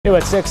New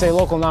at 6, a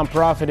local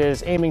nonprofit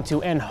is aiming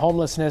to end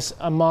homelessness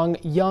among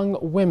young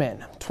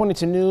women.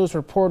 22 News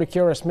reporter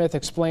Kiara Smith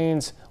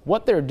explains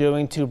what they're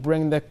doing to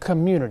bring the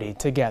community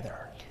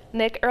together.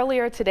 Nick,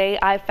 earlier today,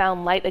 I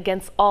Found Light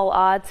Against All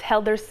Odds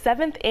held their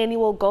 7th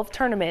annual golf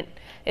tournament.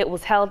 It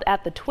was held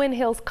at the Twin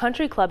Hills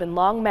Country Club in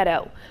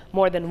Longmeadow.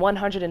 More than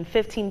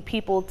 115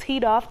 people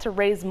teed off to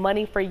raise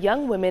money for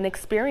young women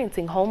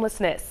experiencing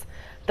homelessness.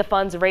 The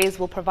funds raised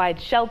will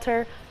provide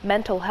shelter,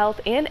 mental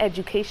health, and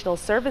educational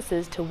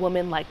services to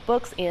women like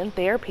books and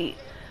therapy.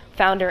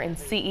 Founder and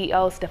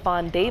CEO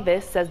Stefan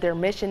Davis says their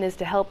mission is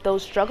to help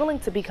those struggling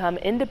to become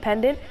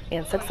independent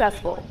and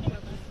successful.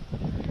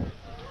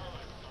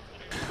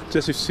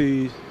 Just to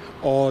see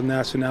all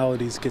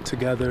nationalities get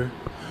together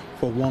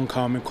for one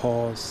common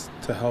cause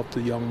to help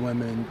the young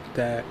women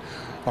that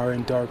are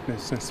in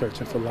darkness and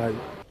searching for light.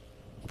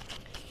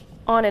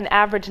 On an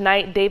average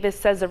night, Davis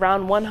says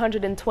around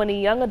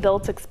 120 young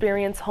adults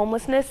experience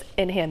homelessness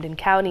in Hampden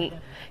County.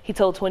 He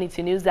told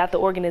 22 News that the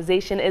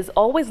organization is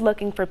always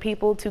looking for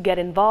people to get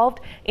involved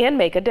and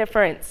make a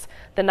difference.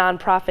 The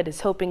nonprofit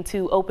is hoping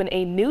to open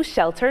a new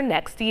shelter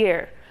next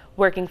year.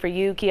 Working for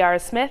you, Kiara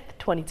Smith,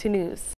 22 News.